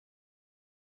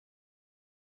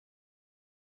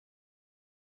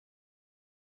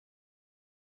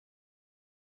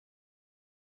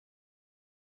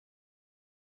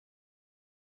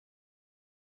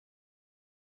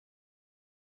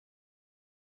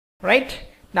right?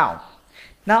 Now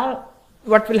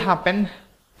what will happen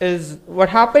is what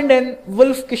happened in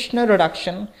Wolff-Kishner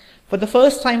reduction. For the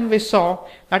first time we saw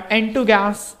that N2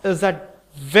 gas is a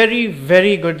very,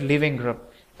 very good leaving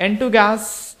group. N2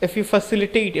 gas, if you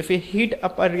facilitate, if you heat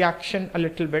up a reaction a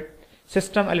little bit,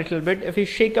 system a little bit, if you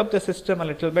shake up the system a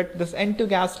little bit, this N2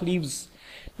 gas leaves.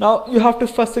 Now you have to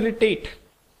facilitate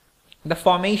the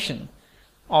formation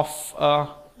of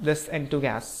this N2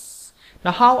 gas.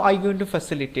 Now how are you going to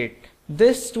facilitate?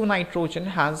 This 2 nitrogen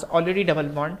has already double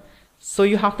bond, so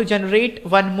you have to generate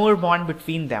one more bond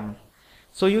between them.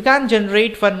 So you can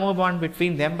generate one more bond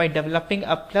between them by developing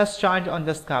a plus charge on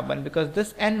this carbon, because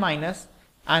this N minus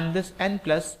and this N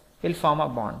plus will form a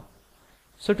bond.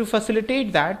 So to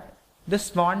facilitate that,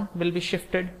 this bond will be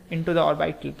shifted into the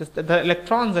orbital. The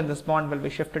electrons in this bond will be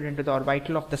shifted into the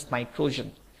orbital of this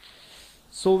nitrogen.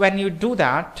 So when you do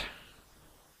that,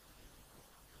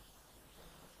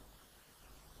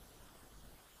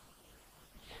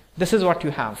 this is what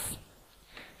you have.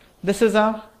 This is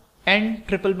a N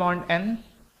triple bond N,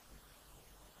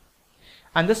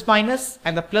 and this minus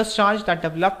and the plus charge that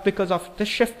developed because of this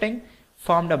shifting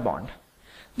formed a bond.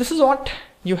 This is what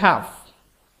you have.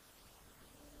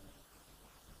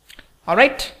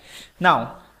 Alright,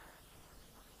 now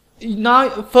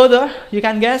further you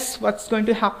can guess what's going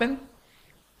to happen.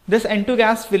 This N2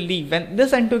 gas will leave. When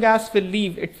this N2 gas will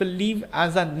leave, it will leave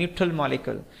as a neutral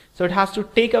molecule. So it has to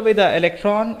take away the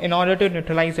electron in order to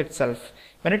neutralize itself.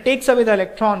 When it takes away the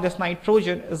electron, this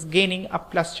nitrogen is gaining a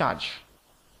plus charge.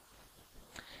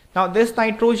 Now this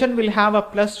nitrogen will have a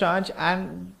plus charge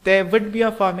and there would be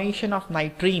a formation of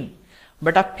nitrene,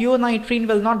 but a pure nitrene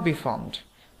will not be formed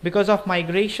because of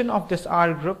migration of this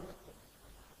R group,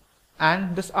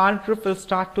 and this R group will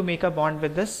start to make a bond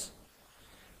with this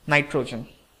nitrogen.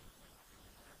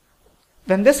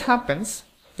 When this happens,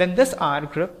 then this R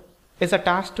group is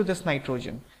attached to this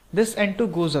nitrogen. This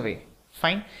N2 goes away.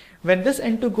 Fine. When this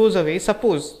N2 goes away,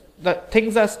 suppose the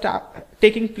things are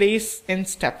taking place in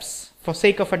steps for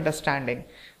sake of understanding.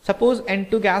 Suppose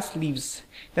N2 gas leaves,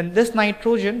 then this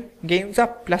nitrogen gains a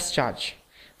plus charge.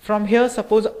 From here,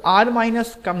 suppose R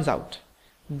minus comes out.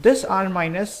 This R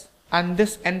minus and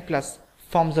this N plus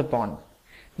forms a bond.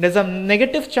 There's a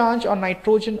negative charge on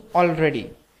nitrogen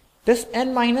already. This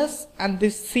N minus and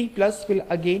this C plus will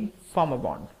again form a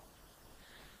bond.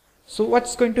 So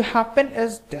what's going to happen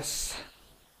is this.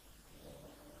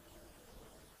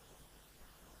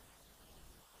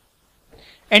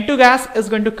 N2 gas is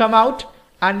going to come out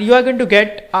and you are going to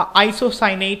get an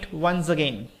isocyanate once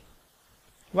again.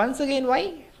 Once again,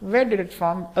 why? Where did it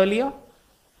form earlier?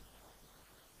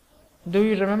 Do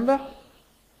you remember?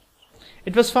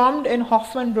 It was formed in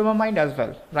Hoffman bromamide as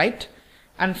well, right?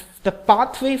 And the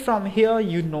pathway from here,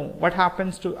 you know what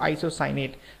happens to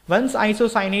isocyanate. Once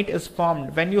isocyanate is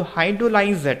formed, when you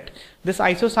hydrolyze it, this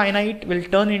isocyanate will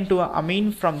turn into an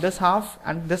amine from this half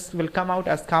and this will come out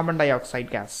as carbon dioxide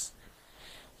gas.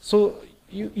 So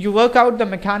you work out the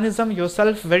mechanism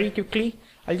yourself very quickly.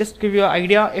 I'll just give you an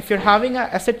idea. If you're having an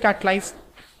acid catalyzed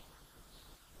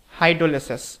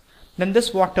hydrolysis, then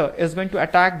this water is going to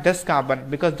attack this carbon,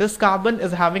 because this carbon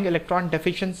is having electron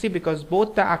deficiency, because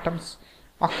both the atoms,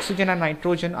 oxygen and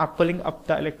nitrogen, are pulling up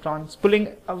the electrons,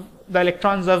 pulling the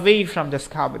electrons away from this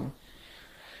carbon.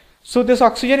 So this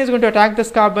oxygen is going to attack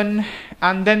this carbon,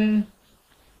 and then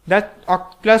that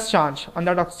plus charge on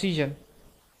that oxygen,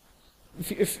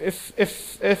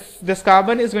 if this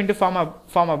carbon is going to form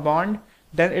a bond,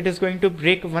 then it is going to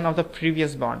break one of the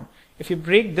previous bond. If you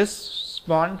break this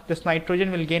bond, this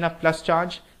nitrogen will gain a plus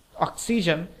charge.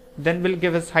 Oxygen then will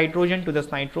give us hydrogen to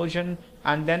this nitrogen,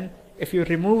 and then if you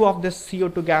remove off this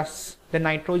CO2 gas, the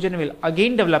nitrogen will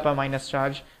again develop a minus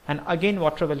charge, and again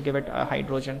water will give it a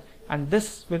hydrogen, and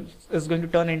this is going to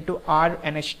turn into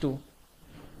RNH2.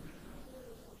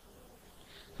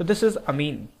 So this is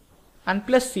amine, and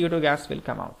plus CO2 gas will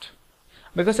come out.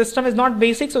 Because system is not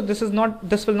basic, so this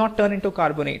will not turn into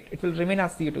carbonate. It will remain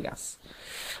as CO2 gas.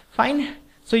 Fine.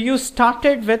 So you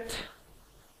started with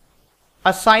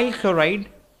acyl chloride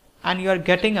and you are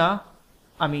getting a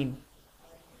amine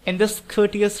in this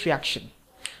Curtius reaction.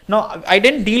 Now I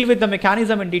didn't deal with the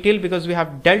mechanism in detail because we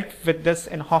have dealt with this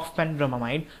in Hoffman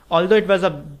bromamide. Although it was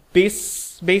a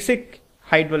basic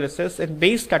hydrolysis and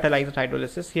base catalyzed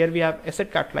hydrolysis, here we have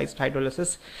acid catalyzed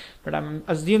hydrolysis, but I'm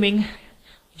assuming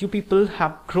you people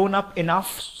have grown up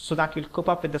enough so that you'll cope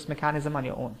up with this mechanism on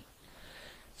your own.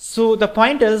 So the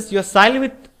point is, you started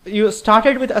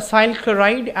with acyl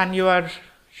chloride and you are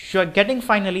getting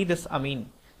finally this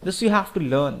amine. This you have to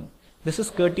learn. This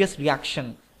is Curtius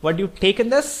reaction. What do you take in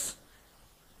this?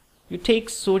 You take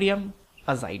sodium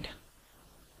azide.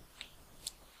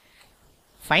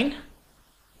 Fine?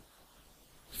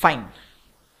 Fine.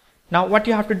 Now what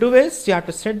you have to do is you have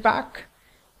to sit back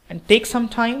and take some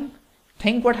time,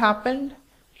 think what happened,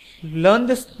 learn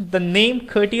the name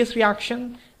Curtius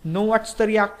reaction, know what's the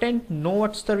reactant, know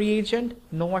what's the reagent,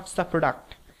 know what's the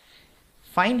product.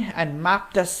 Fine, and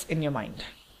map this in your mind.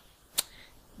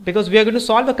 Because we are going to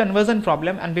solve a conversion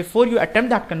problem, and before you attempt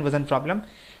that conversion problem,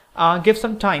 give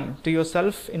some time to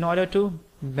yourself in order to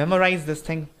memorize this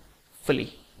thing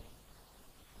fully.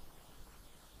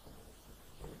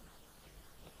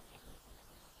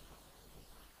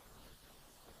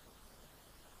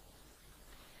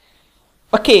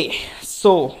 Okay,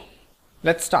 so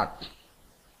let's start.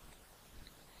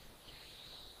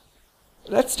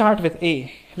 Let's start with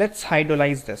A. Let's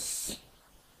hydrolyze this.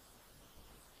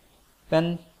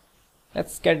 Then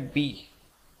let's get B.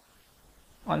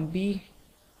 On B,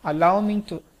 allow me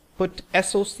to put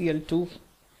SOCl2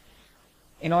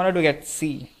 in order to get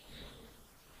C.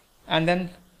 And then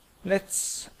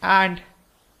let's add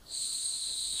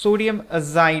sodium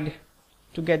azide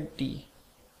to get D.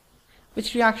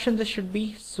 Which reaction this should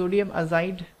be? Sodium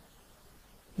azide.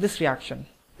 This reaction,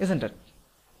 isn't it?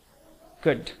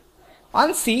 Good.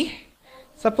 On C,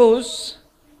 suppose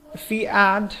if we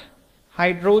add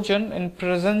hydrogen in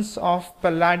presence of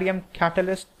palladium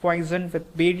catalyst poisoned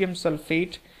with barium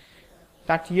sulfate,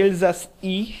 that yields us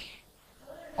E.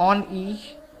 On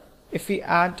E, if we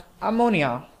add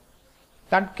ammonia,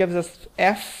 that gives us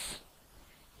F.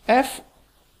 F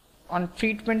on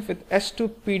treatment with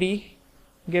S2PD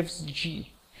gives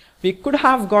G. We could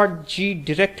have got G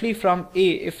directly from A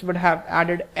if we would have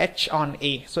added H on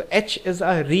A. So H is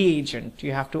a reagent.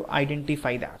 You have to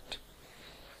identify that.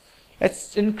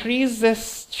 Let's increase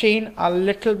this chain a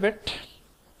little bit.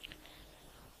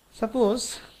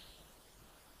 Suppose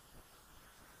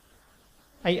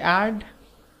I add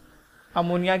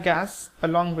ammonia gas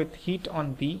along with heat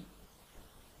on B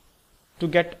to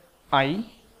get I.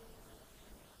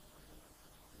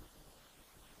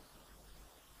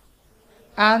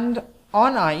 And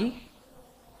on I,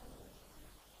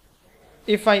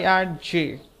 if I add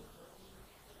J,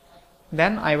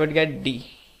 then I would get D.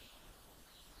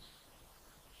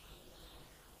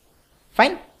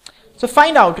 Fine? So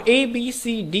find out A, B,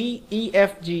 C, D, E,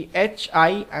 F, G, H,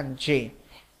 I and J.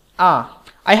 I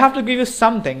have to give you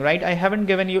something, right? I haven't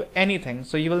given you anything,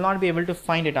 so you will not be able to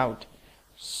find it out.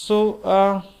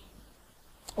 So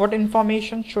what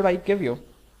information should I give you?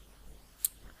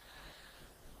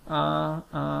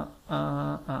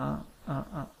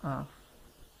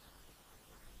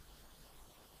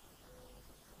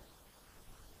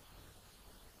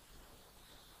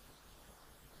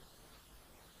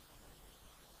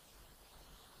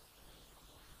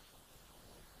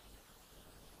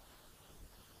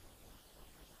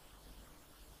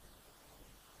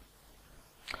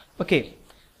 Okay,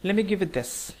 let me give you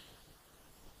this.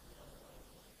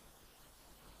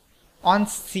 On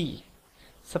C,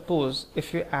 suppose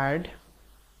if you add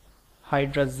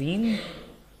hydrazine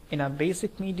in a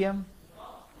basic medium,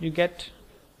 you get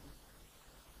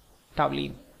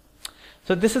toluene.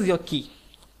 So this is your key.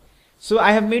 So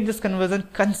I have made this conversion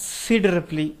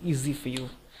considerably easy for you,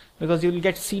 because you will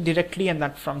get C directly, and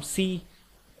that from C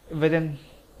within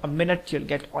a minute you'll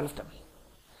get all of them.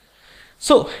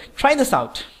 So try this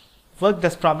out. Work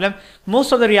this problem.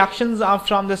 Most of the reactions are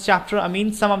from this chapter. I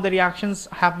mean, some of the reactions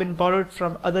have been borrowed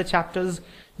from other chapters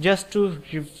just to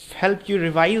help you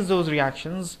revise those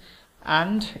reactions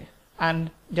and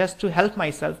just to help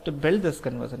myself to build this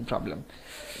conversion problem.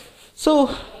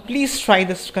 So please try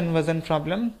this conversion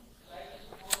problem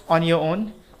on your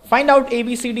own. Find out A,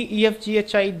 B, C, D, E, F, G,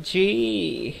 H, I,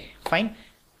 J. Fine.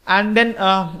 And then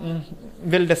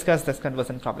we'll discuss this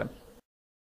conversion problem.